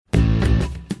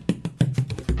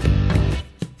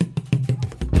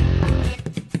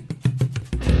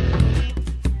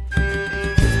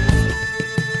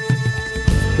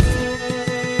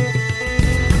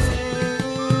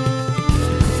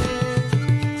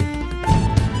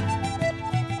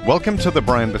Welcome to the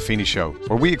Brian Buffini Show,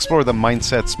 where we explore the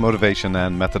mindsets, motivation,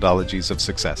 and methodologies of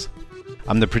success.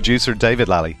 I'm the producer, David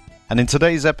Lally, and in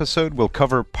today's episode, we'll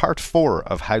cover part 4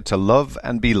 of How to Love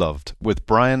and Be Loved with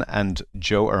Brian and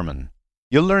Joe Ehrmann.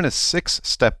 You'll learn a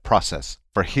 6-step process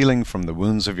for healing from the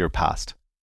wounds of your past.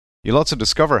 You'll also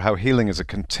discover how healing is a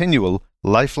continual,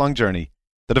 lifelong journey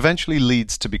that eventually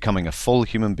leads to becoming a full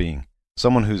human being,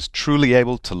 someone who's truly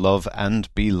able to love and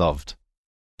be loved.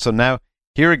 So now,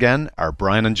 here again are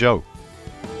Brian and Joe.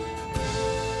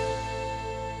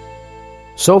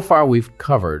 So far we've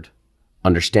covered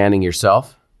understanding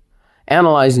yourself,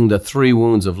 analyzing the 3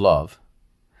 wounds of love,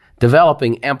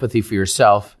 developing empathy for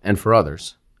yourself and for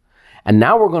others. And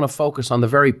now we're going to focus on the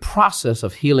very process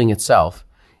of healing itself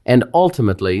and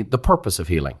ultimately the purpose of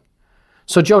healing.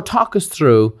 So Joe, talk us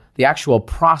through the actual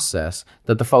process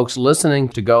that the folks listening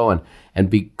to go and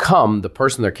become the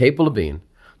person they're capable of being,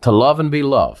 to love and be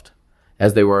loved,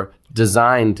 as they were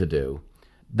designed to do,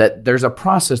 that there's a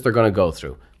process they're going to go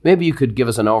through. Maybe you could give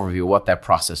us an overview of what that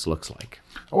process looks like.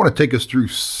 I want to take us through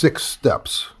 6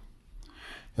 steps.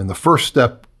 And the first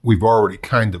step we've already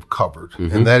kind of covered,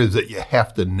 and that is that you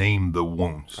have to name the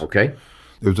wounds. Okay.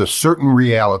 There's a certain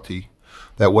reality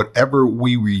that whatever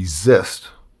we resist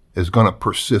is going to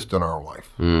persist in our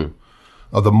life.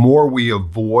 The more we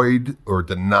avoid or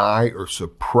deny or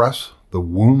suppress the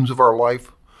wounds of our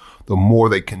life, the more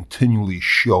they continually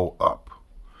show up.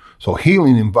 So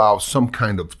healing involves some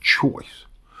kind of choice.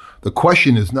 The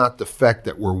question is not the fact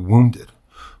that we're wounded,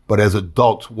 but as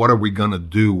adults, what are we going to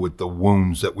do with the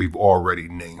wounds that we've already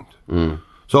named?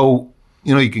 So,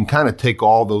 you can kind of take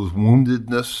all those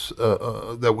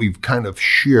woundedness that we've kind of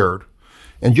shared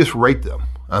and just rate them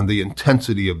on the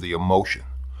intensity of the emotion.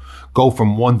 Go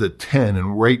from 1 to 10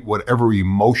 and rate whatever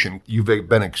emotion you've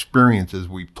been experienced as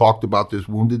we've talked about this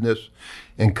woundedness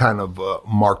and kind of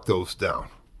mark those down.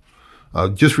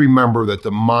 Just remember that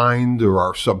the mind or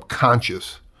our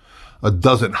subconscious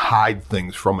doesn't hide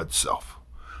things from itself.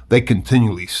 They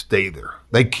continually stay there.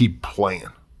 They keep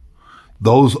playing.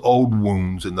 Those old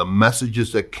wounds and the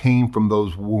messages that came from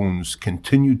those wounds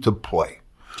continue to play.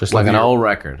 Just like an old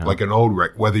record. Huh? Like an old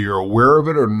record. Whether you're aware of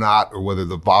it or not, or whether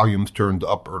the volume's turned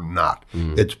up or not,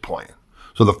 it's playing.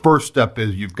 So the first step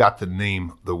is you've got to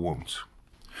name the wounds.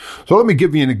 So let me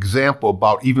give you an example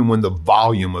about even when the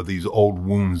volume of these old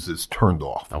wounds is turned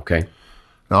off. Okay.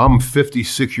 Now, I'm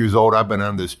 56 years old. I've been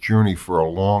on this journey for a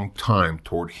long time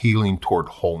toward healing, toward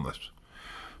wholeness.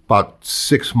 About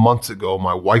 6 months ago,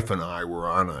 my wife and I were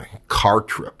on a car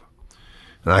trip,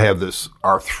 and I have this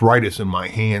arthritis in my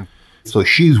hand. So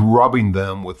she's rubbing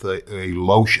them with a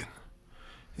lotion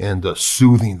and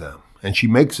soothing them. And she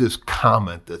makes this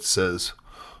comment that says,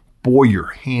 "Boy,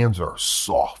 your hands are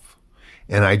soft."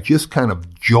 And I just kind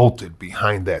of jolted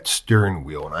behind that steering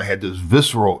wheel, and I had this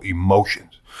visceral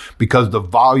emotions because the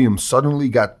volume suddenly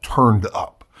got turned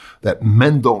up, that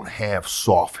men don't have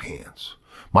soft hands.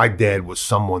 My dad was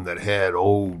someone that had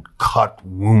old, cut,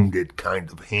 wounded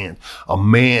kind of hands. A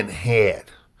man had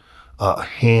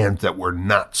hands that were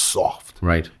not soft.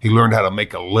 Right. He learned how to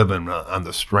make a living on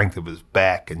the strength of his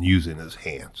back and using his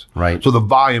hands. Right. So the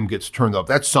volume gets turned up.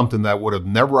 That's something that I would have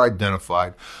never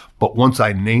identified. But once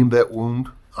I named that wound,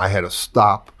 I had to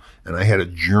stop and I had to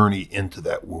journey into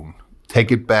that wound.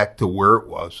 Take it back to where it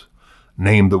was,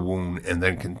 name the wound, and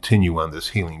then continue on this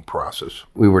healing process.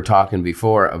 We were talking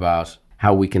before about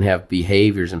how we can have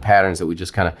behaviors and patterns that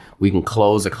we can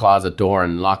close a closet door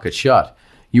and lock it shut.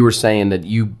 You were saying that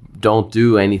you don't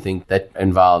do anything that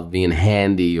involves being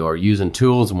handy or using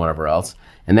tools and whatever else.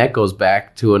 And that goes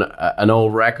back to an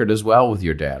old record as well with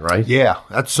your dad, right? Yeah,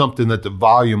 that's something that the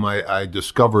volume I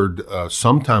discovered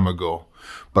some time ago.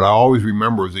 But I always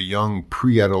remember as a young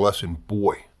pre-adolescent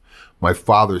boy, my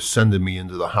father sending me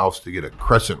into the house to get a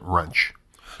crescent wrench.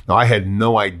 Now, I had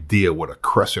no idea what a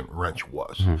crescent wrench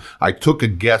was. I took a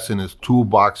guess in his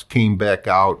toolbox, came back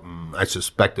out, and I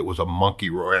suspect it was a monkey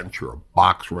wrench or a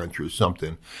box wrench or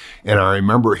something. And I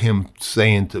remember him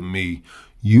saying to me,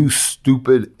 "You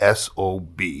stupid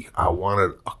SOB, I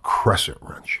wanted a crescent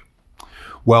wrench."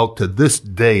 Well, to this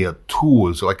day, a tool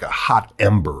is like a hot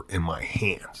ember in my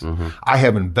hands. I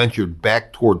haven't ventured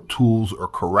back toward tools or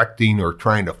correcting or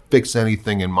trying to fix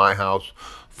anything in my house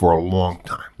for a long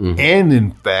time. And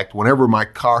in fact, whenever my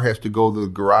car has to go to the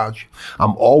garage,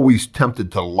 I'm always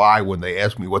tempted to lie when they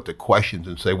ask me what the questions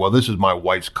and say, "Well, this is my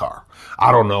wife's car.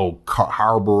 I don't know,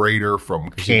 carburetor from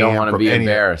Cam." You don't want to be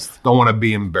embarrassed. Don't want to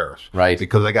be embarrassed. Right.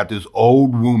 Because I got this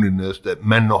old woundedness that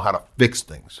men know how to fix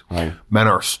things. Right. Men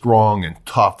are strong and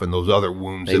tough, and those other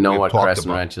wounds They that know we've what talked crescent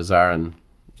about. wrenches are, and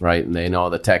they know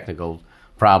the technical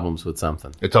problems with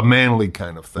something. It's a manly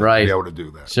kind of thing Right. to be able to do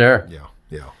that. Sure.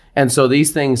 Yeah. And so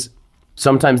these things,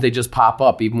 sometimes they just pop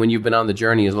up even when you've been on the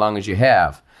journey as long as you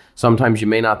have. Sometimes you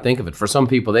may not think of it. For some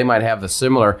people, they might have the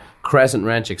similar crescent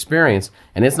wrench experience,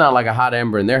 and it's not like a hot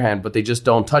ember in their hand, but they just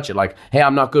don't touch it. Like, hey,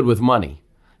 I'm not good with money.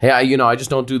 Hey, I just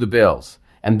don't do the bills.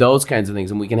 And those kinds of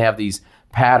things. And we can have these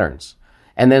patterns.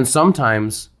 And then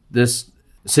sometimes this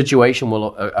situation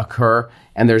will occur,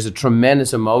 and there's a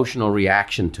tremendous emotional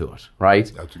reaction to it,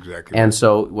 right? That's exactly And right.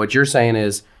 so what you're saying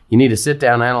is you need to sit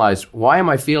down and analyze, why am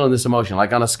I feeling this emotion?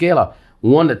 Like on a scale of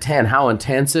 1 to 10, how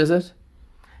intense is it?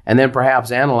 And then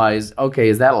perhaps analyze, okay,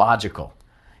 is that logical?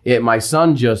 My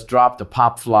son just dropped a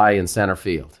pop fly in center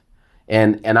field,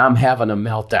 and I'm having a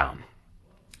meltdown.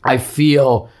 I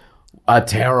feel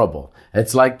terrible.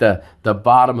 It's like the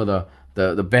bottom of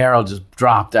the barrel just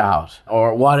dropped out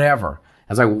or whatever.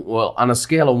 I was like, well, on a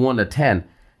scale of 1 to 10,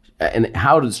 and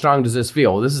how strong does this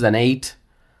feel? Well, this is an 8.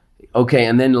 Okay,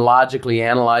 and then logically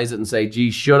analyze it and say,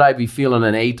 gee, should I be feeling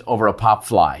an 8 over a pop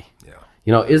fly?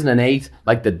 Yeah. Isn't an 8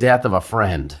 like the death of a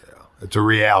friend? Yeah. It's a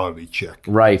reality check.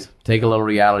 Right. Take a little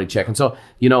reality check. And so,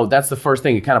 that's the first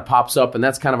thing. It kind of pops up, and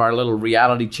that's kind of our little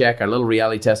reality check, our little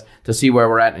reality test to see where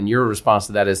we're at. And your response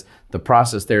to that is the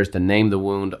process there is to name the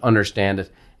wound, understand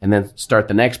it, and then start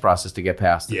the next process to get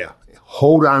past it. Yeah.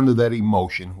 Hold on to that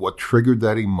emotion, what triggered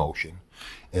that emotion,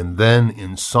 and then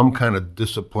in some kind of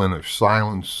discipline or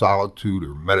silence, solitude,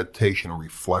 or meditation or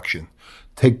reflection,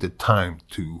 take the time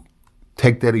to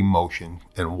take that emotion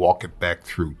and walk it back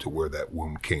through to where that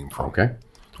wound came from. Okay.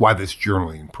 That's why this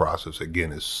journaling process,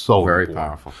 again, is so Very important.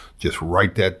 powerful. Just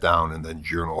write that down and then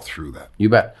journal through that. You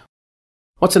bet.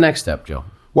 What's the next step, Joe?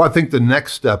 Well, I think the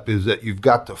next step is that you've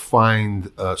got to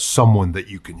find someone that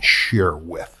you can share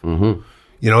with. Mm-hmm.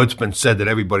 It's been said that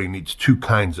everybody needs 2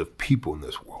 kinds of people in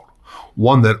this world.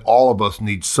 One, that all of us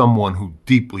need someone who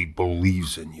deeply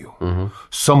believes in you,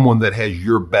 someone that has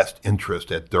your best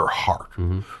interest at their heart.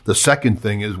 The second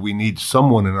thing is we need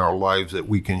someone in our lives that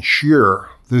we can share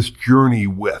this journey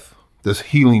with, this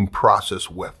healing process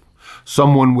with,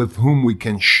 someone with whom we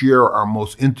can share our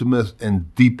most intimate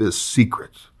and deepest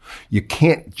secrets. You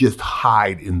can't just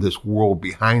hide in this world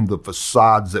behind the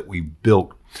facades that we've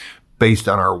built based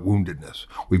on our woundedness.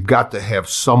 We've got to have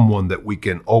someone that we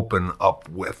can open up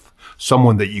with,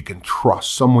 someone that you can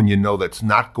trust, someone that's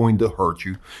not going to hurt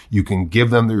you. You can give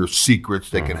them their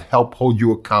secrets. They can help hold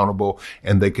you accountable,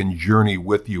 and they can journey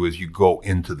with you as you go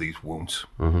into these wounds.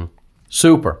 Mm-hmm.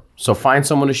 Super. So find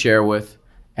someone to share with,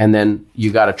 and then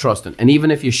you got to trust them. And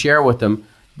even if you share with them,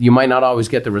 you might not always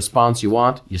get the response you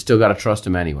want. You still got to trust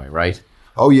them anyway, right?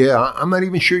 Oh, yeah. I'm not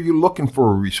even sure you're looking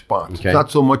for a response. Okay. It's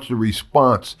not so much the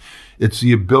response. It's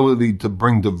the ability to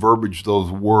bring to verbiage those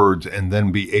words and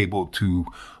then be able to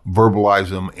verbalize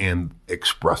them and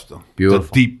express them. Beautiful.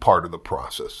 It's a deep part of the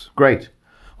process. Great.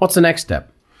 What's the next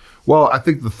step? Well, I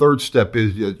think the third step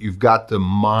is that you've got to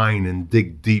mine and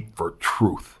dig deep for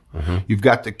truth. You've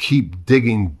got to keep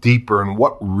digging deeper in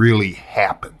what really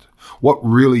happened. What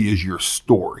really is your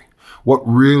story? What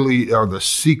really are the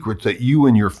secrets that you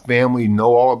and your family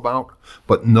know all about,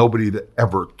 but nobody that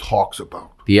ever talks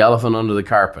about? The elephant under the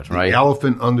carpet, right? The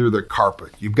elephant under the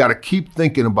carpet. You've got to keep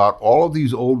thinking about all of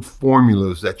these old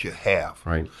formulas that you have,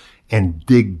 Right. and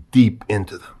dig deep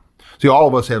into them. See, all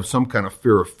of us have some kind of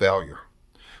fear of failure,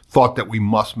 thought that we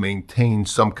must maintain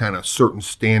some kind of certain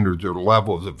standards or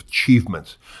levels of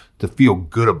achievements to feel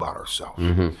good about ourselves.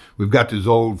 We've got these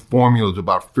old formulas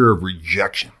about fear of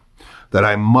rejection, that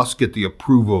I must get the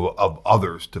approval of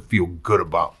others to feel good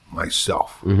about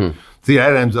myself. See,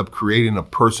 that ends up creating a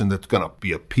person that's going to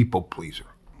be a people pleaser.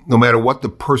 No matter what the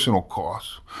personal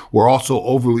cost, we're also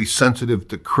overly sensitive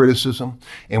to criticism,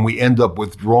 and we end up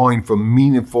withdrawing from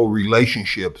meaningful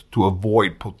relationships to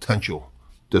avoid potential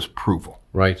disapproval.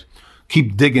 Right.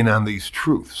 Keep digging on these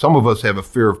truths. Some of us have a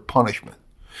fear of punishment.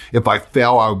 If I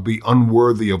fail, I would be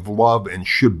unworthy of love and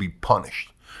should be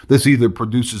punished. This either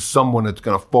produces someone that's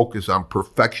going to focus on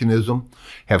perfectionism,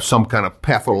 have some kind of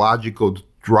pathological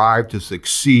drive to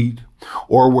succeed,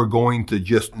 or we're going to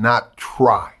just not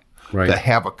try to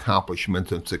have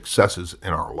accomplishments and successes in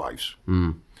our lives.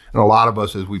 And a lot of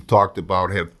us, as we've talked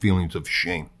about, have feelings of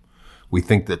shame. We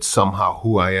think that somehow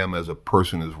who I am as a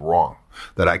person is wrong,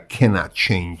 that I cannot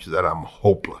change, that I'm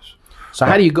hopeless. So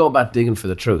how do you go about digging for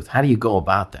the truth? How do you go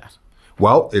about that?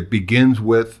 Well, it begins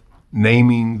with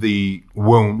naming the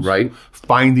wounds, Right.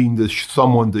 finding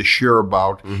someone to share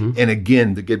about, and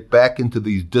again, to get back into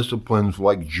these disciplines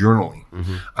like journaling.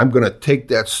 I'm going to take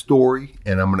that story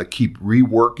and I'm going to keep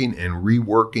reworking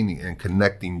and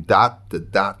connecting dot to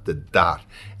dot to dot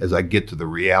as I get to the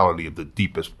reality of the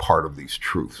deepest part of these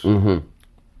truths.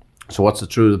 So what's the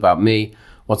truth about me?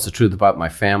 What's the truth about my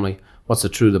family? What's the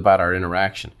truth about our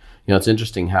interaction? It's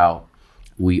interesting how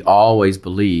we always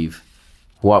believe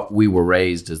what we were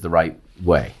raised is the right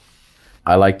way.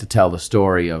 I like to tell the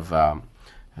story of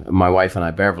my wife and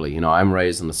I, Beverly. I'm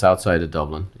raised on the south side of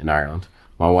Dublin in Ireland.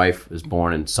 My wife was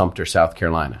born in Sumter, South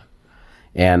Carolina.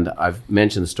 And I've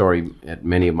mentioned the story at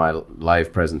many of my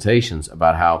live presentations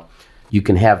about how you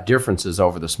can have differences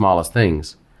over the smallest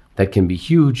things that can be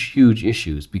huge, huge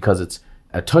issues because it's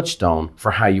a touchstone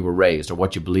for how you were raised or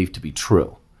what you believe to be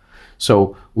true.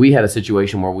 So we had a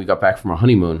situation where we got back from our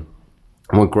honeymoon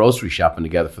and went grocery shopping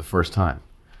together for the first time.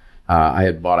 I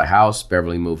had bought a house.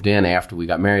 Beverly moved in. After we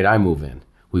got married, I move in.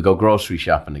 We go grocery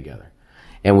shopping together.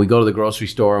 And we go to the grocery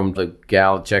store, and the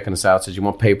gal checking us out says, "You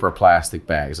want paper or plastic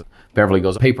bags?" Beverly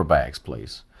goes, "Paper bags,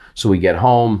 please." So we get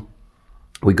home.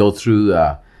 We go through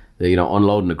the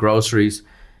unloading the groceries.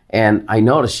 And I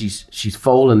notice she's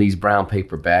folding these brown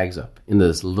paper bags up into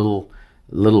this little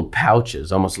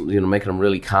pouches, almost making them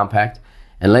really compact.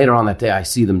 And later on that day, I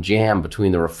see them jam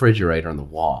between the refrigerator and the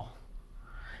wall.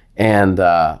 And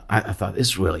I thought, this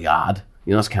is really odd.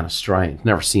 It's kind of strange.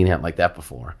 Never seen it like that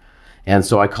before. And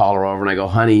so I call her over and I go,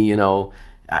 "Honey,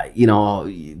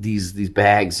 these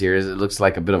bags here, it looks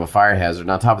like a bit of a fire hazard.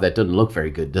 And on top of that, it doesn't look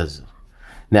very good, does it?"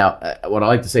 Now, what I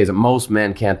like to say is that most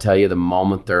men can't tell you the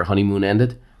moment their honeymoon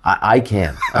ended. I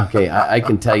can. Okay, I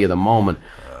can tell you the moment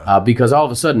because all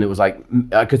of a sudden it was like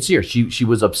I could see her. She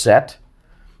was upset.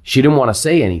 She didn't want to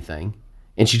say anything,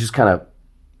 and she just kind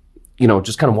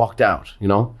of walked out.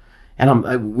 And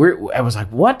I was like,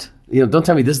 "What? Don't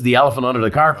tell me this is the elephant under the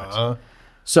carpet."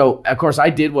 So of course I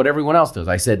did what everyone else does.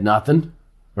 I said nothing,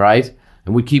 right?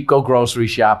 And we'd go grocery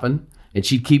shopping. And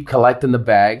she'd keep collecting the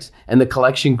bags, and the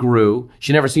collection grew.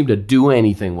 She never seemed to do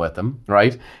anything with them,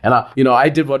 right? And I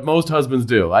did what most husbands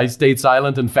do. I stayed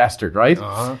silent and festered, right?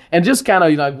 And just kind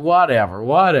of like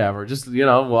whatever, just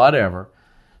whatever.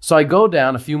 So I go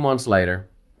down a few months later.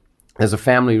 There's a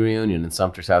family reunion in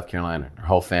Sumter, South Carolina. Her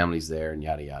whole family's there, and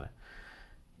yada yada.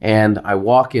 And I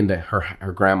walk into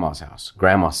her grandma's house,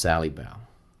 Grandma Sally Bell,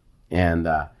 and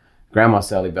Grandma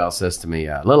Sally Bell says to me,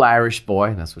 "Little Irish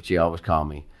boy," that's what she always called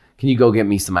me, "can you go get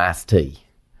me some iced tea?"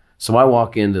 So I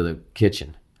walk into the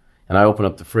kitchen and I open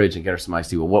up the fridge and get her some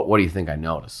iced tea. Well, what do you think I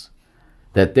notice?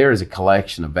 That there is a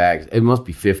collection of bags, it must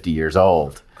be 50 years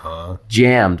old,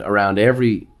 jammed around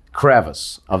every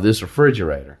crevice of this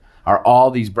refrigerator are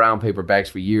all these brown paper bags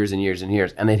for years and years and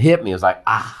years. And it hit me. It was like,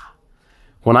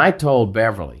 when I told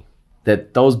Beverly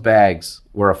that those bags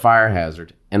were a fire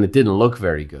hazard and it didn't look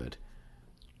very good,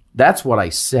 that's what I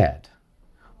said.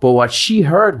 But what she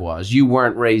heard was, you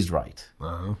weren't raised right.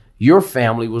 Your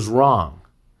family was wrong.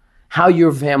 How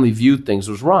your family viewed things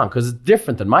was wrong because it's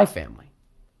different than my family.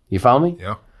 You follow me?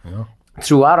 Yeah.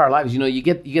 Throughout our lives, you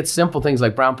get simple things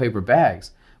like brown paper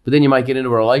bags, but then you might get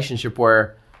into a relationship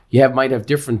where you might have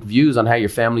different views on how your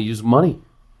family used money.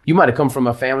 You might have come from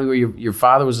a family where your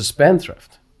father was a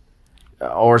spendthrift,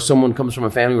 or someone comes from a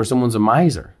family where someone's a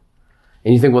miser,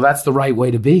 and you think, well, that's the right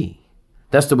way to be.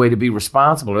 That's the way to be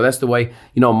responsible, or that's the way,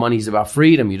 money's about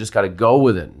freedom. You just got to go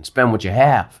with it and spend what you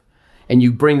have. And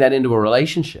you bring that into a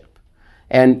relationship.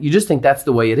 And you just think that's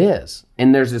the way it is.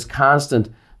 And there's this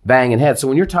constant banging head. So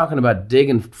when you're talking about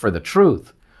digging for the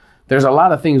truth, there's a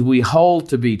lot of things we hold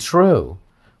to be true,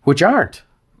 which aren't.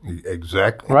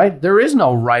 Exactly. Right? There is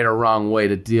no right or wrong way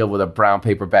to deal with a brown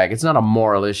paper bag. It's not a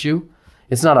moral issue.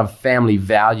 It's not a family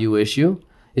value issue.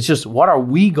 It's just, what are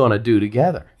we going to do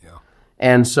together? Yeah.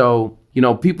 And so,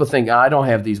 people think, I don't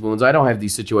have these wounds, I don't have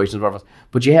these situations,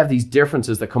 but you have these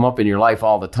differences that come up in your life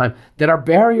all the time that are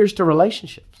barriers to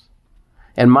relationships.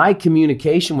 And my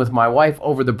communication with my wife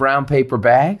over the brown paper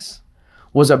bags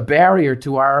was a barrier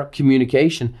to our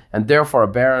communication and therefore a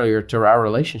barrier to our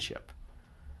relationship.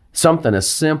 Something as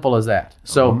simple as that.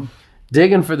 So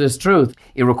digging for this truth,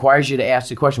 it requires you to ask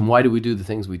the question, why do we do the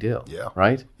things we do? Yeah.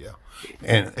 Right? Yeah.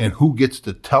 And who gets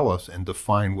to tell us and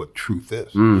define what truth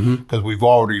is? Because we've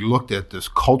already looked at this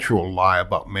cultural lie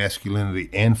about masculinity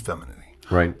and femininity.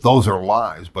 Right. Those are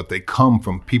lies, but they come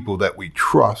from people that we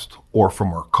trust or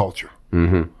from our culture.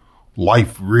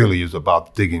 Life really is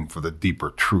about digging for the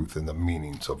deeper truth and the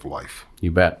meanings of life.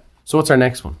 You bet. So what's our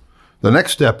next one? The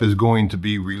next step is going to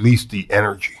be release the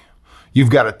energy. You've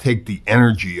got to take the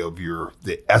energy of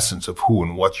the essence of who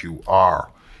and what you are,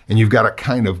 and you've got to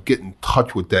kind of get in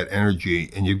touch with that energy,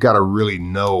 and you've got to really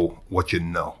know what you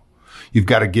know. You've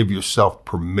got to give yourself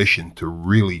permission to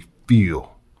really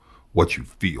feel what you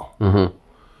feel.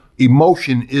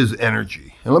 Emotion is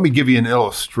energy. And let me give you an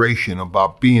illustration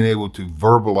about being able to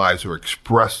verbalize or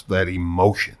express that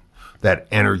emotion, that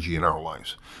energy in our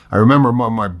lives. I remember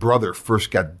when my brother first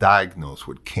got diagnosed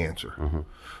with cancer.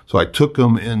 So I took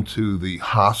him into the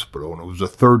hospital, and it was the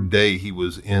third day he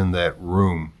was in that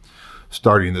room,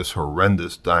 starting this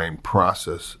horrendous dying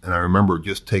process. And I remember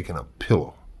just taking a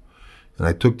pillow, and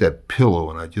I took that pillow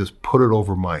and I just put it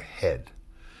over my head,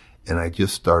 and I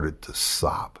just started to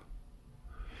sob.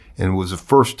 And it was the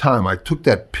first time I took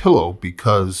that pillow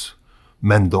because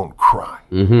men don't cry.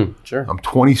 Sure. I'm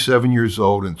 27 years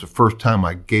old, and it's the first time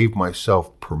I gave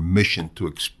myself permission to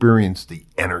experience the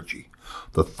energy,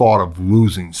 the thought of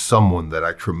losing someone that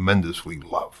I tremendously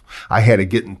love. I had to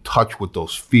get in touch with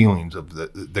those feelings of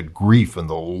the grief and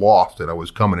the loss that I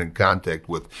was coming in contact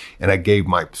with, and I gave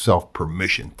myself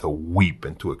permission to weep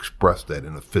and to express that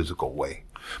in a physical way.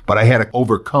 But I had to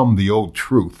overcome the old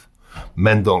truth.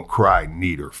 Men don't cry,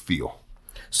 need, or feel.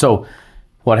 So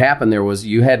what happened there was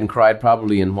you hadn't cried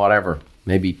probably in whatever,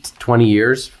 maybe 20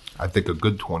 years? I think a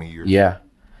good 20 years. Yeah.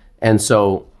 And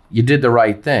so you did the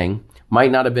right thing.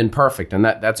 Might not have been perfect. And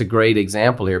that's a great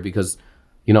example here because,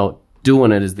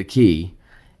 doing it is the key.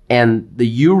 And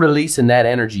you releasing that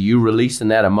energy, you releasing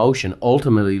that emotion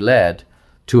ultimately led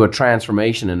to a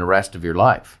transformation in the rest of your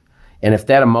life. And if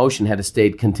that emotion had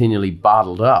stayed continually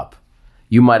bottled up,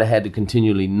 you might have had to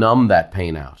continually numb that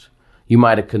pain out. You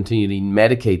might have continually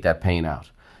medicate that pain out.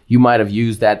 You might have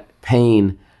used that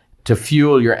pain to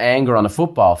fuel your anger on the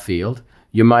football field.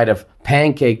 You might have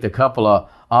pancaked a couple of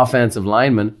offensive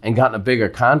linemen and gotten a bigger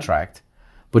contract,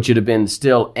 but you'd have been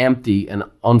still empty and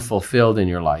unfulfilled in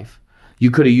your life.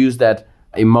 You could have used that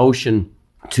emotion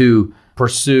to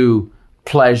pursue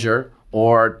pleasure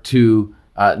or to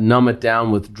numb it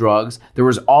down with drugs. There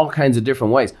was all kinds of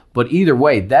different ways. But either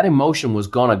way, that emotion was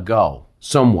going to go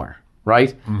somewhere,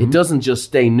 right? It doesn't just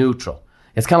stay neutral.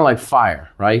 It's kind of like fire,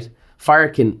 right? Fire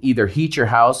can either heat your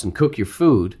house and cook your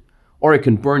food, or it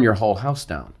can burn your whole house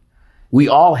down. We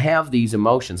all have these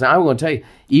emotions. And I'm going to tell you,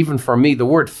 even for me, the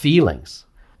word feelings,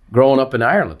 growing up in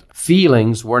Ireland,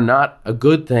 feelings were not a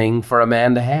good thing for a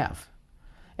man to have.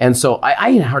 And so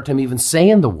I had a hard time even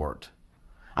saying the word.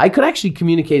 I could actually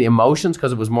communicate emotions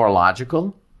because it was more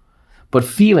logical, but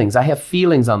feelings, I have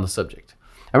feelings on the subject.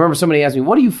 I remember somebody asked me,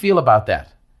 what do you feel about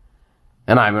that?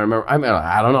 And I don't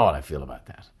know what I feel about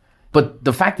that. But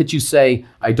the fact that you say,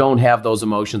 I don't have those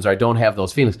emotions or I don't have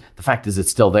those feelings, the fact is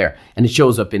it's still there and it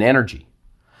shows up in energy.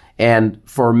 And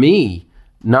for me,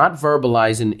 not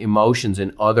verbalizing emotions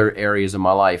in other areas of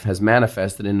my life has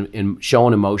manifested in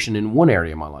showing emotion in one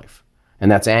area of my life,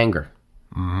 and that's anger.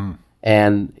 Mm-hmm.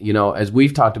 And, as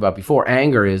we've talked about before,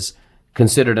 anger is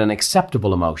considered an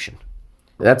acceptable emotion.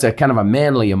 That's a kind of a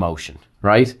manly emotion,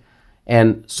 right?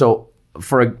 And so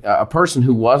for a person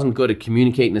who wasn't good at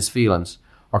communicating his feelings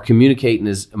or communicating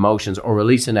his emotions or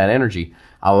releasing that energy,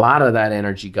 a lot of that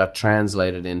energy got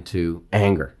translated into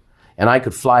anger. And I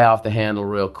could fly off the handle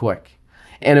real quick.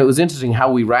 And it was interesting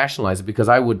how we rationalize it, because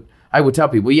I would tell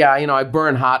people, I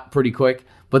burn hot pretty quick,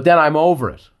 but then I'm over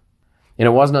it. And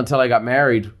it wasn't until I got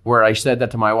married where I said that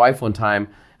to my wife one time,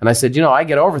 and I said, I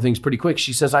get over things pretty quick.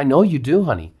 She says, I know you do,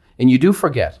 honey, and you do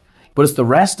forget. But it's the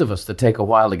rest of us that take a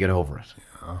while to get over it.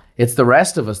 Yeah. It's the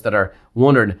rest of us that are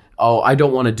wondering, I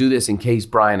don't want to do this in case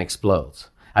Brian explodes.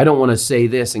 I don't want to say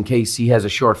this in case he has a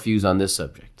short fuse on this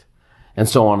subject, and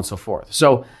so on and so forth.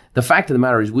 So the fact of the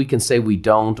matter is we can say we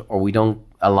don't, or we don't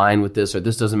align with this, or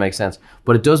this doesn't make sense,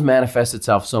 but it does manifest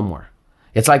itself somewhere.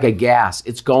 It's like a gas.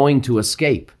 It's going to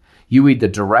escape. You either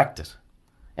direct it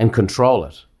and control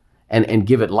it and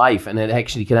give it life, and it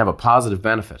actually can have a positive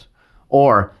benefit,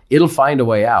 or it'll find a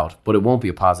way out, but it won't be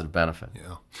a positive benefit.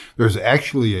 Yeah. There's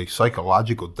actually a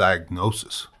psychological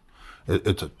diagnosis.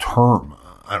 It's a term.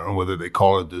 I don't know whether they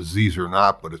call it a disease or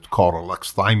not, but it's called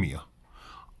alexithymia.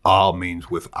 Al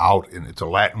means without, and it's a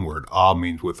Latin word. Al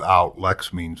means without,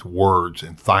 lex means words,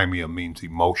 and thymia means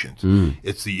emotions.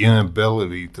 It's the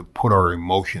inability to put our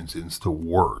emotions into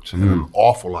words. And an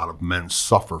awful lot of men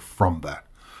suffer from that.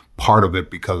 Part of it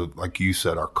because, like you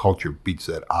said, our culture beats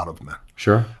that out of men.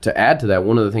 Sure. To add to that,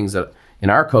 one of the things that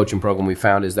in our coaching program we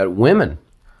found is that women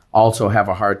also have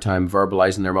a hard time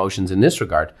verbalizing their emotions in this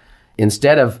regard.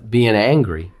 Instead of being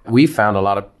angry, we found a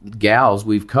lot of gals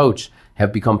we've coached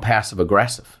have become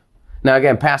passive-aggressive. Now,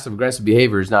 again, passive-aggressive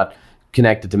behavior is not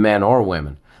connected to men or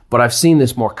women, but I've seen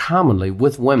this more commonly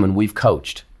with women we've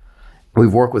coached.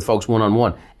 We've worked with folks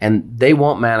one-on-one, and they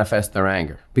won't manifest their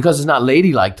anger because it's not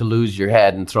ladylike to lose your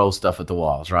head and throw stuff at the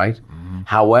walls, right? Mm-hmm.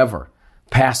 However,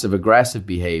 passive-aggressive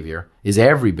behavior is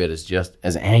every bit just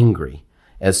as angry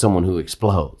as someone who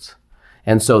explodes.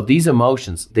 And so these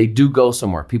emotions, they do go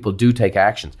somewhere. People do take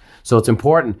actions. So it's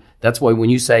important. That's why when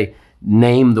you say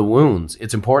name the wounds,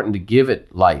 it's important to give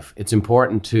it life. It's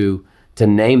important to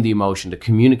name the emotion, to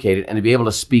communicate it, and to be able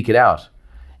to speak it out,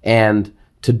 and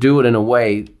to do it in a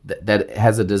way that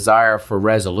has a desire for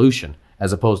resolution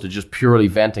as opposed to just purely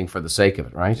venting for the sake of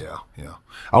it, right? Yeah.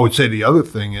 I would say the other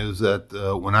thing is that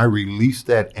when I released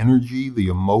that energy, the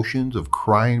emotions of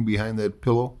crying behind that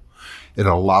pillow, it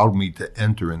allowed me to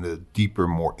enter into a deeper,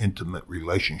 more intimate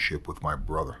relationship with my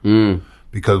brother.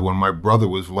 Because when my brother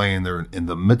was laying there in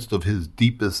the midst of his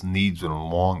deepest needs and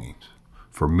longings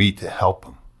for me to help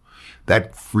him,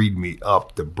 that freed me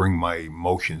up to bring my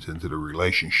emotions into the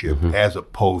relationship as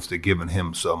opposed to giving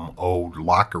him some old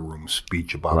locker room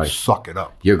speech about suck it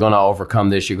up. You're going to overcome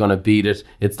this. You're going to beat it.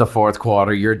 It's the fourth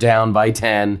quarter. You're down by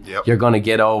 10. Yep. You're going to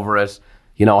get over it.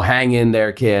 Hang in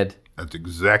there, kid. That's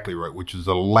exactly right, which is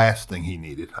the last thing he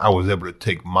needed. I was able to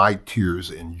take my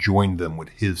tears and join them with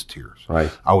his tears.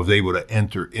 Right. I was able to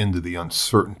enter into the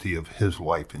uncertainty of his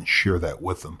life and share that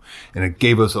with him. And it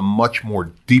gave us a much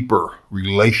more deeper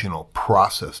relational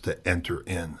process to enter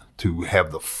in, to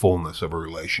have the fullness of a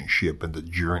relationship and the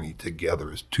journey together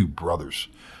as two brothers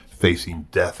facing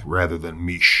death rather than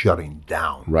me shutting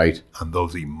down on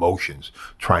those emotions,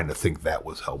 trying to think that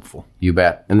was helpful. You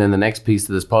bet. And then the next piece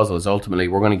of this puzzle is ultimately,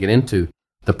 we're going to get into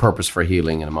the purpose for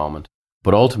healing in a moment.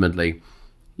 But ultimately,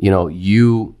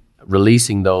 you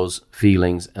releasing those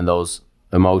feelings and those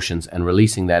emotions and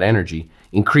releasing that energy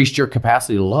increased your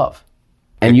capacity to love.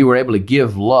 And you were able to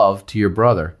give love to your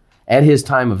brother at his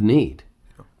time of need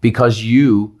because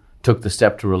you took the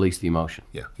step to release the emotion.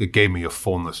 Yeah, it gave me a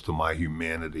fullness to my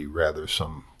humanity rather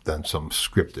than some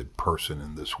scripted person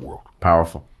in this world.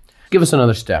 Powerful. Give us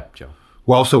another step, Joe.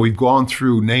 Well, so we've gone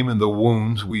through naming the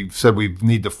wounds. We've said we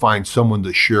need to find someone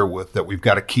to share with, that we've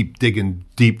got to keep digging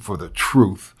deep for the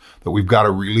truth, that we've got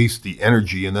to release the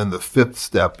energy. And then the fifth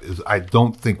step is I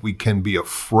don't think we can be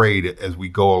afraid as we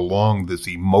go along this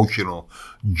emotional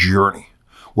journey.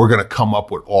 We're going to come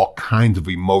up with all kinds of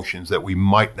emotions that we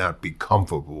might not be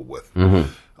comfortable with.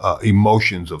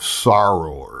 Emotions of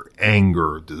sorrow or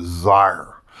anger,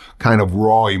 desire, kind of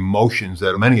raw emotions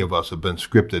that many of us have been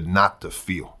scripted not to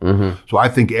feel. So I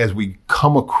think as we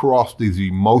come across these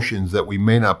emotions that we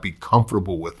may not be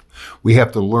comfortable with, we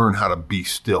have to learn how to be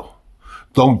still.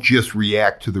 Don't just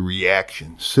react to the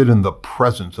reaction. Sit in the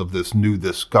presence of this new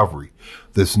discovery,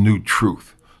 this new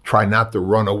truth. Try not to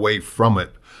run away from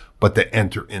it, but to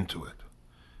enter into it.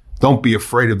 Don't be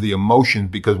afraid of the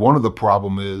emotions, because one of the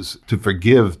problem is to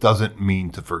forgive doesn't mean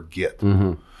to forget.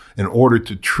 In order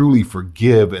to truly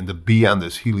forgive and to be on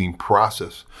this healing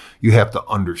process, you have to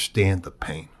understand the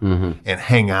pain and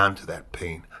hang on to that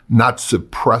pain, not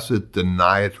suppress it,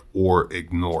 deny it, or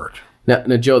ignore it.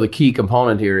 Now, Joe, the key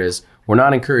component here is we're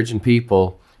not encouraging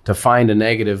people to find a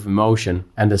negative emotion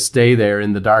and to stay there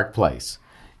in the dark place.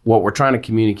 What we're trying to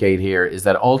communicate here is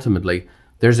that ultimately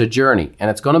there's a journey, and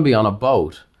it's going to be on a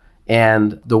boat,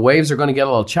 and the waves are going to get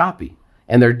a little choppy,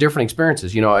 and there are different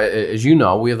experiences. As you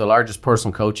know, we have the largest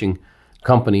personal coaching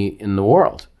company in the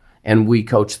world, and we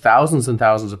coach thousands and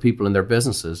thousands of people in their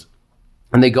businesses,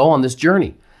 and they go on this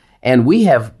journey. And we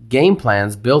have game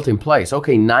plans built in place.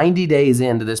 Okay, 90 days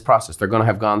into this process, they're going to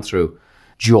have gone through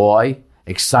joy,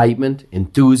 excitement,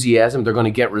 enthusiasm. They're going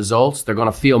to get results. They're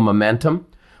going to feel momentum.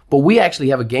 But we actually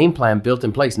have a game plan built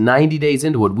in place. 90 days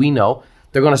into it, we know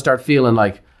they're going to start feeling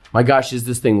like, my gosh, is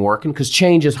this thing working? Because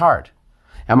change is hard.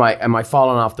 Am I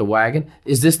falling off the wagon?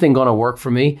 Is this thing going to work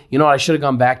for me? You know what? I should have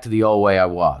gone back to the old way I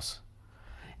was.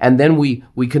 And then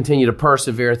we continue to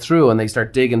persevere through, and they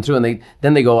start digging through, and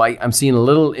then they go, I'm seeing a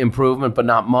little improvement, but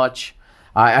not much.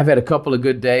 I've had a couple of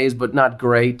good days, but not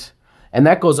great. And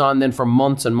that goes on then for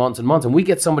months and months and months. And we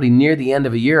get somebody near the end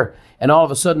of a year, and all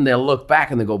of a sudden they'll look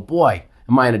back and they go, boy,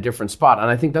 am I in a different spot? And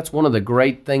I think that's one of the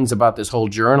great things about this whole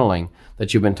journaling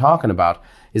that you've been talking about,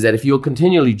 is that if you'll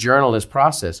continually journal this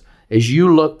process, as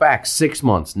you look back 6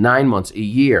 months, 9 months, a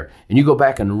year, and you go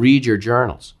back and read your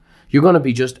journals, you're going to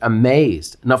be just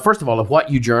amazed. Now, first of all, of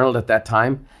what you journaled at that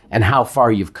time and how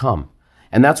far you've come.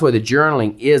 And that's why the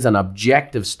journaling is an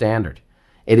objective standard.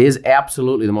 It is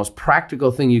absolutely the most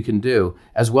practical thing you can do,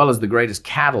 as well as the greatest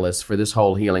catalyst for this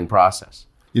whole healing process.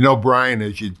 You know, Brian,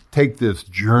 as you take this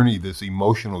journey, this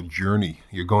emotional journey,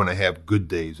 you're going to have good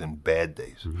days and bad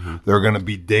days. There are going to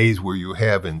be days where you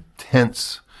have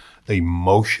intense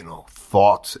emotional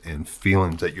thoughts and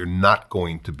feelings that you're not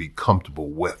going to be comfortable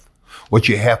with. What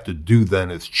you have to do then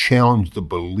is challenge the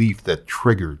belief that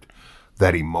triggered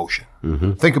that emotion.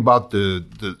 Think about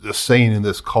the saying in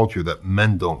this culture that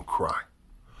men don't cry.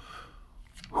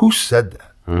 Who said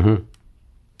that?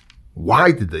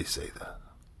 Why did they say that?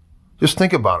 Just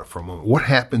think about it for a moment. What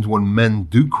happens when men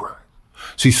do cry?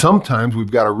 See, sometimes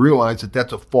we've got to realize that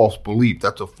that's a false belief.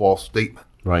 That's a false statement.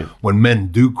 Right. When men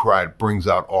do cry, it brings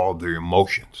out all of their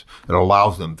emotions. It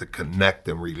allows them to connect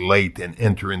and relate and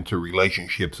enter into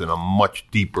relationships in a much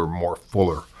deeper, more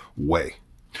fuller way.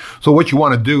 So what you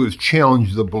want to do is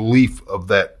challenge the belief of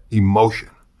that emotion.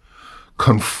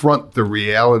 Confront the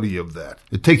reality of that.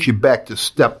 It takes you back to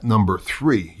step number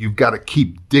 3. You've got to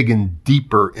keep digging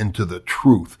deeper into the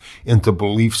truth, into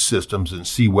belief systems, and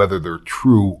see whether they're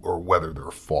true or whether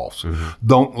they're false.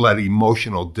 Don't let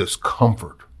emotional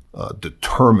discomfort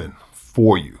determine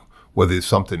for you whether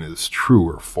something is true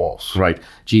or false. Right.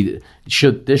 Gee,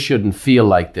 this shouldn't feel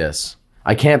like this.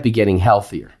 I can't be getting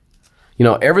healthier.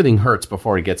 Everything hurts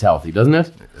before it gets healthy, doesn't it?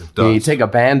 It does. You take a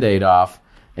Band-Aid off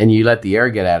and you let the air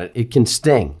get at it. It can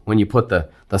sting when you put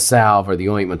the salve or the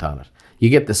ointment on it. You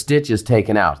get the stitches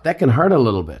taken out. That can hurt a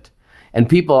little bit. And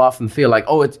people often feel like,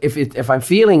 if I'm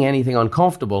feeling anything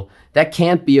uncomfortable, that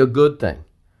can't be a good thing.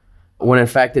 When in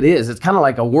fact it is. It's kind of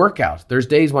like a workout. There's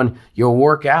days when you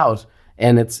work out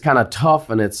and it's kind of tough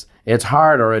and it's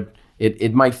hard, or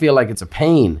it might feel like it's a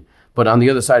pain, but on the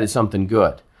other side is something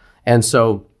good. And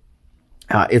so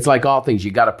it's like all things,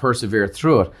 you got to persevere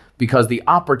through it, because the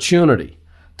opportunity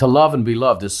to love and be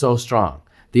loved is so strong.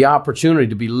 The opportunity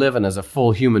to be living as a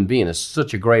full human being is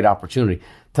such a great opportunity.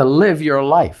 To live your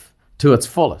life to its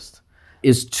fullest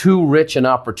is too rich an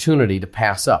opportunity to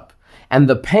pass up. And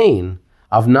the pain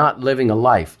of not living a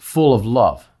life full of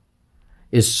love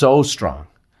is so strong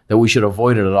that we should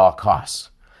avoid it at all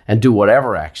costs and do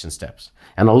whatever action steps.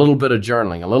 And a little bit of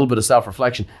journaling, a little bit of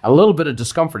self-reflection, a little bit of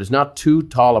discomfort is not too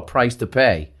tall a price to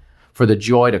pay for the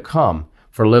joy to come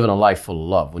for living a life full of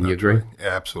love. Wouldn't you agree? Right.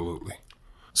 Absolutely.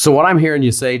 So what I'm hearing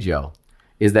you say, Joe,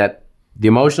 is that the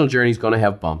emotional journey is going to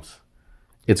have bumps.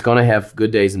 It's going to have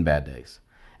good days and bad days.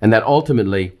 And that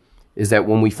ultimately is that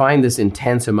when we find this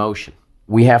intense emotion,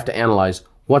 we have to analyze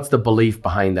what's the belief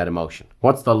behind that emotion.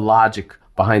 What's the logic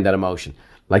behind that emotion?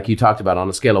 Like you talked about, on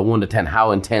a scale of 1 to 10,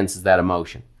 how intense is that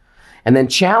emotion? And then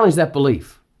challenge that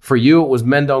belief. For you, it was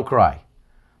men don't cry.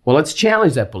 Well, let's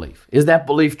challenge that belief. Is that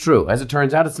belief true? As it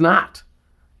turns out, it's not.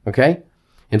 Okay?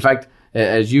 In fact,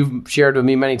 as you've shared with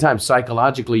me many times,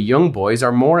 psychologically, young boys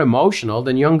are more emotional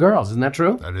than young girls. Isn't that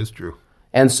true? That is true.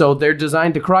 And so they're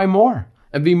designed to cry more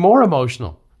and be more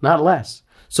emotional, not less.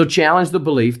 So challenge the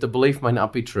belief. The belief might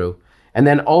not be true. And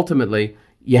then ultimately,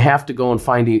 you have to go and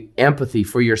find the empathy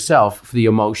for yourself for the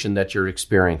emotion that you're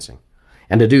experiencing.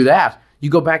 And to do that, you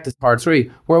go back to part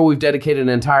 3, where we've dedicated an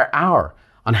entire hour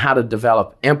on how to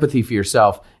develop empathy for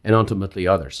yourself and ultimately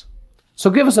others. So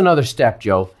give us another step,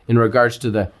 Joe, in regards to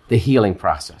the healing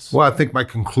process. Well, I think my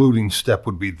concluding step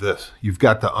would be this. You've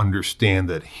got to understand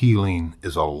that healing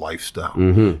is a lifestyle.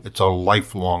 It's a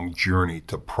lifelong journey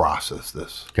to process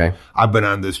this. Okay. I've been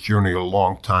on this journey a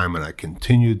long time, and I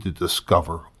continue to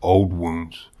discover old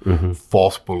wounds,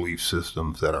 false belief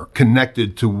systems that are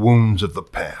connected to wounds of the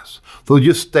past. So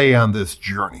just stay on this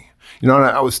journey.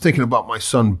 I was thinking about my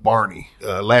son Barney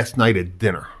last night at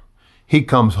dinner. He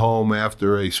comes home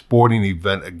after a sporting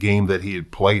event, a game that he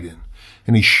had played in,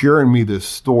 and he's sharing me this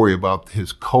story about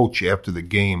his coach after the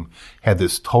game had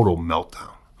this total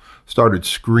meltdown. Started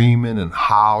screaming and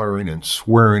hollering and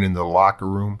swearing in the locker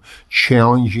room,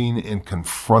 challenging and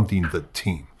confronting the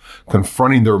team,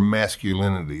 confronting their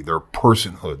masculinity, their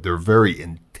personhood, their very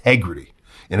integrity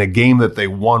in a game that they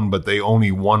won, but they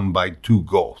only won by 2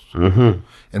 goals.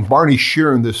 And Barney's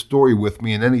sharing this story with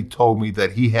me, and then he told me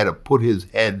that he had to put his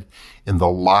head in the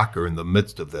locker in the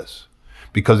midst of this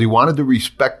because he wanted to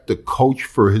respect the coach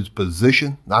for his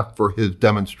position, not for his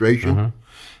demonstration.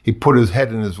 He put his head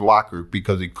in his locker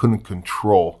because he couldn't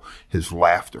control his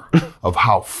laughter of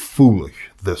how foolish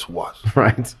this was.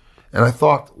 Right. And I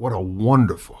thought, what a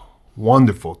wonderful,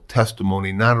 wonderful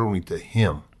testimony, not only to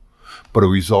him, but a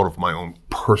result of my own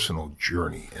personal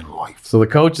journey in life. So the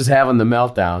coach is having the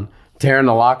meltdown, tearing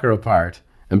the locker apart,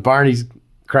 and Barney's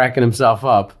cracking himself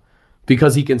up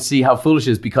because he can see how foolish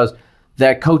it is, because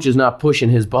that coach is not pushing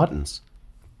his buttons,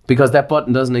 because that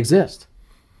button doesn't exist.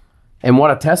 And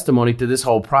what a testimony to this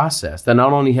whole process, that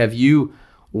not only have you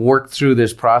worked through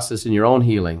this process in your own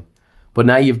healing, but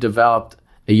now you've developed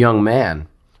a young man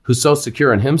who's so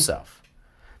secure in himself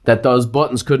that those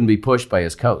buttons couldn't be pushed by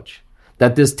his coach,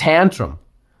 that this tantrum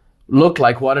looked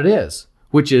like what it is,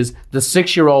 which is the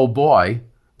 6-year-old boy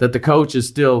that the coach is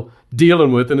still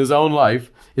dealing with in his own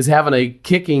life is having a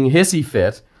kicking hissy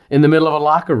fit in the middle of a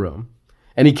locker room,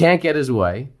 and he can't get his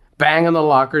way, banging the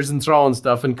lockers and throwing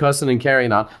stuff and cussing and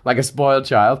carrying on like a spoiled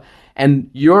child. And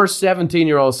your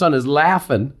 17-year-old son is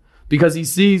laughing because he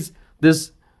sees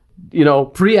this,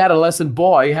 pre-adolescent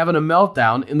boy having a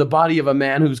meltdown in the body of a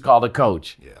man who's called a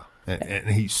coach. Yeah. And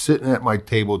he's sitting at my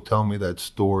table telling me that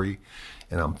story,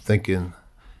 and I'm thinking,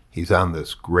 He's on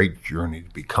this great journey to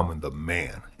becoming the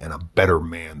man and a better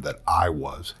man that I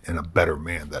was and a better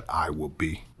man that I will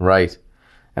be. Right.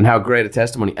 And how great a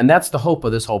testimony. And that's the hope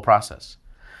of this whole process.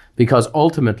 Because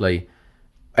ultimately,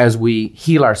 as we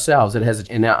heal ourselves, it has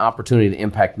an opportunity to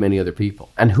impact many other people.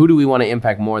 And who do we want to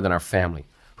impact more than our family?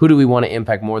 Who do we want to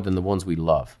impact more than the ones we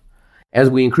love? As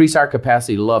we increase our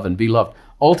capacity to love and be loved,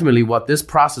 ultimately what this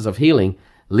process of healing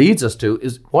leads us to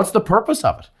is, what's the purpose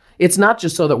of it? It's not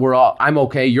just so that we're all, I'm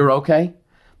okay, you're okay,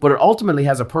 but it ultimately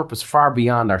has a purpose far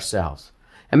beyond ourselves.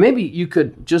 And maybe you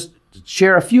could just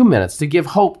share a few minutes to give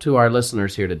hope to our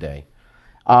listeners here today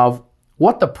of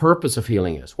what the purpose of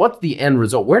healing is. What's the end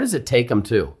result? Where does it take them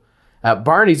to?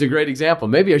 Barney's a great example.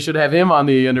 Maybe I should have him on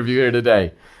the interview here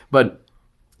today. But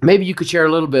maybe you could share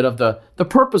a little bit of the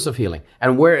purpose of healing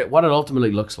and what it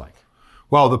ultimately looks like.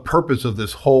 Well, the purpose of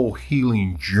this whole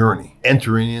healing journey,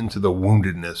 entering into the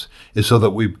woundedness, is so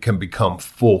that we can become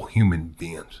full human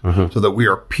beings, so that we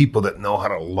are people that know how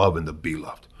to love and to be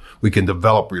loved. We can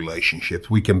develop relationships.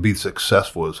 We can be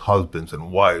successful as husbands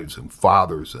and wives and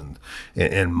fathers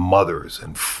and mothers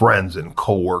and friends and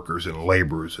co-workers and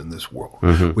laborers in this world.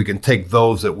 We can take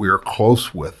those that we are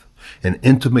close with and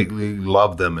intimately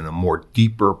love them in a more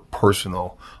deeper,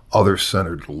 personal,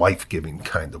 other-centered, life-giving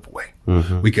kind of way.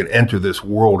 We can enter this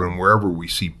world, and wherever we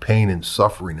see pain and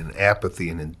suffering and apathy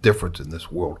and indifference in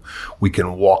this world, we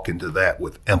can walk into that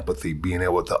with empathy, being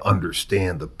able to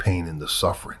understand the pain and the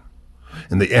suffering.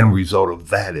 And the end result of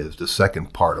that is the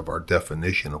second part of our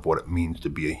definition of what it means to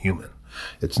be a human.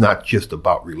 It's not just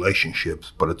about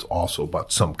relationships, but it's also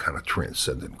about some kind of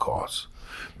transcendent cause.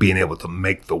 Being able to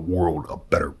make the world a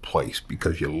better place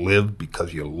because you live,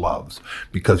 because you love,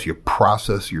 because you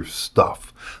process your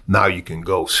stuff. Now you can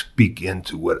go speak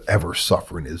into whatever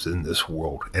suffering is in this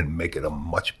world and make it a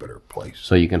much better place.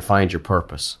 So you can find your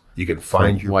purpose. You can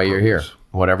find your why purpose. You're here,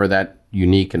 whatever that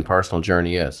unique and personal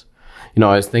journey is. You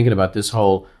know, I was thinking about this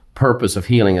whole purpose of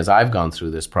healing as I've gone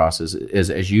through this process, is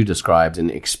as you described, in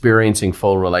experiencing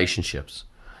full relationships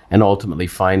and ultimately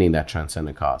finding that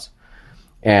transcendent cause.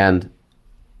 And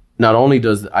not only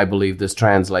does, I believe, this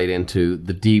translate into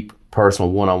the deep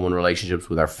personal one-on-one relationships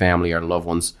with our family, our loved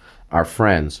ones, our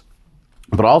friends,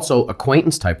 but also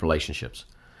acquaintance-type relationships.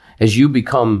 As you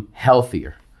become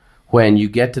healthier, when you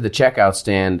get to the checkout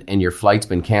stand and your flight's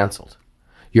been canceled,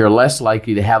 you're less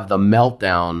likely to have the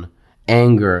meltdown,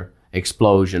 anger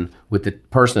explosion with the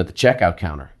person at the checkout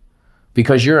counter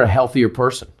because you're a healthier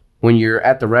person. When you're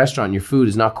at the restaurant and your food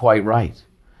is not quite right,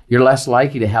 you're less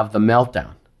likely to have the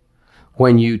meltdown.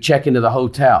 When you check into the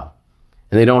hotel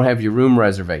and they don't have your room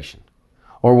reservation,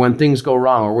 or when things go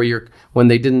wrong, or when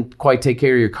they didn't quite take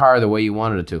care of your car the way you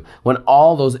wanted it to, when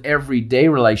all those everyday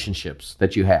relationships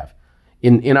that you have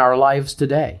in our lives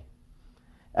today,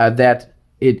 that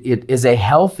it is a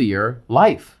healthier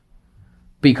life.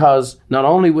 Because not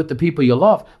only with the people you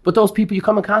love, but those people you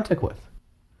come in contact with.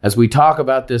 As we talk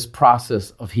about this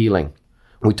process of healing,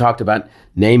 we talked about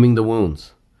naming the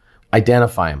wounds,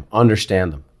 identify them,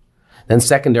 understand them. Then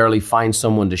secondarily, find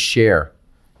someone to share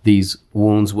these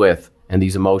wounds with and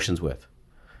these emotions with.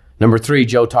 Number 3,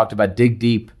 Joe talked about dig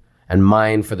deep and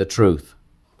mine for the truth.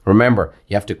 Remember,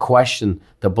 you have to question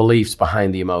the beliefs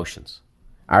behind the emotions.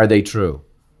 Are they true?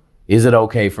 Is it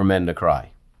okay for men to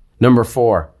cry? Number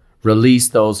 4, release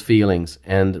those feelings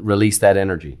and release that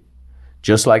energy.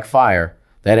 Just like fire,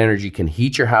 that energy can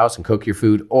heat your house and cook your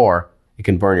food, or it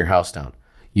can burn your house down.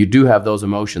 You do have those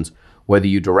emotions, whether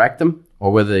you direct them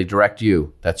or whether they direct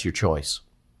you. That's your choice.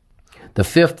 The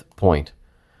 5th point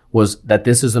was that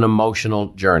this is an emotional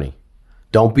journey.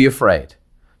 Don't be afraid.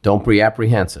 Don't be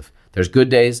apprehensive. There's good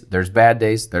days, there's bad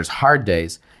days, there's hard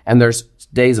days, and there's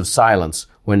days of silence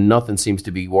when nothing seems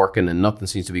to be working and nothing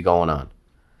seems to be going on.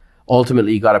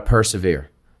 Ultimately, you got to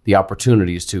persevere. The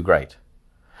opportunity is too great.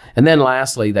 And then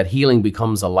lastly, that healing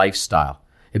becomes a lifestyle.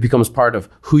 It becomes part of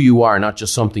who you are, not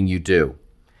just something you do.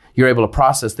 You're able to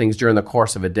process things during the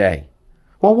course of a day.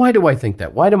 Well, why do I think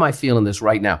that? Why am I feeling this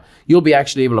right now? You'll be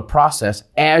actually able to process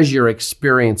as you're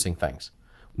experiencing things.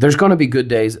 There's going to be good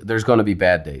days. There's going to be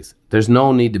bad days. There's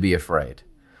no need to be afraid.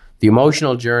 The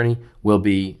emotional journey will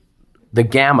be the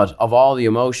gamut of all the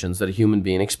emotions that a human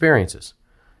being experiences.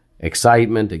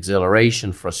 Excitement,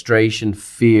 exhilaration, frustration,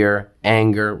 fear,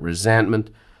 anger, resentment.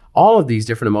 All of these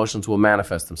different emotions will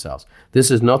manifest themselves.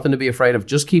 This is nothing to be afraid of.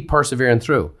 Just keep persevering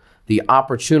through. The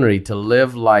opportunity to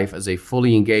live life as a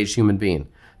fully engaged human being,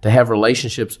 to have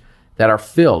relationships that are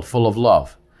full of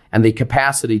love, and the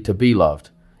capacity to be loved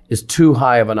is too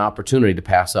high of an opportunity to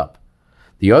pass up.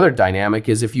 The other dynamic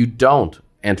is if you don't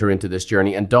enter into this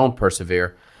journey and don't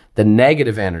persevere, the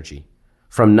negative energy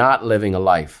from not living a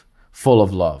life full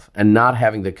of love, and not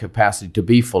having the capacity to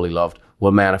be fully loved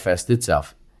will manifest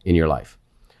itself in your life.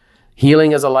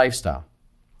 Healing is a lifestyle,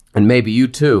 and maybe you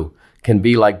too can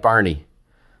be like Barney,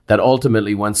 that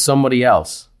ultimately when somebody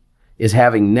else is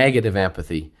having negative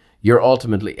empathy, you're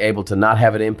ultimately able to not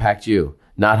have it impact you,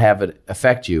 not have it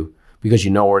affect you, because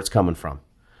you know where it's coming from.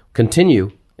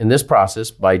 Continue in this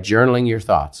process by journaling your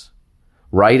thoughts.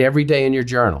 Write every day in your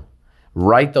journal.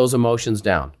 Write those emotions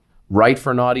down. Write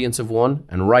for an audience of one,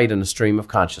 and write in a stream of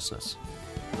consciousness.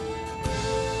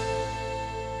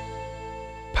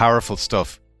 Powerful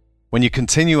stuff. When you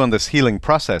continue on this healing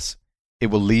process, it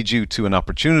will lead you to an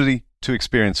opportunity to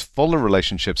experience fuller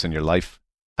relationships in your life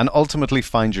and ultimately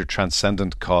find your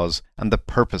transcendent cause and the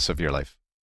purpose of your life.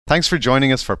 Thanks for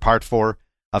joining us for part 4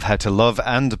 of How to Love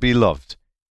and Be Loved.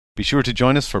 Be sure to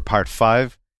join us for part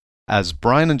 5 as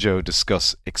Brian and Joe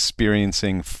discuss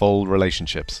experiencing full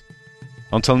relationships.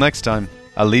 Until next time,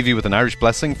 I'll leave you with an Irish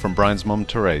blessing from Brian's mum,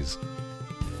 Therese.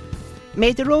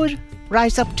 May the road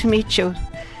rise up to meet you,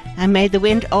 and may the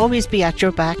wind always be at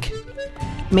your back.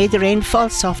 May the rain fall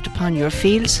soft upon your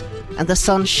fields, and the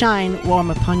sun shine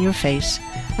warm upon your face.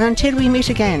 And until we meet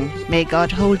again, may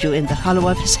God hold you in the hollow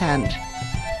of his hand.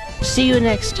 See you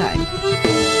next time.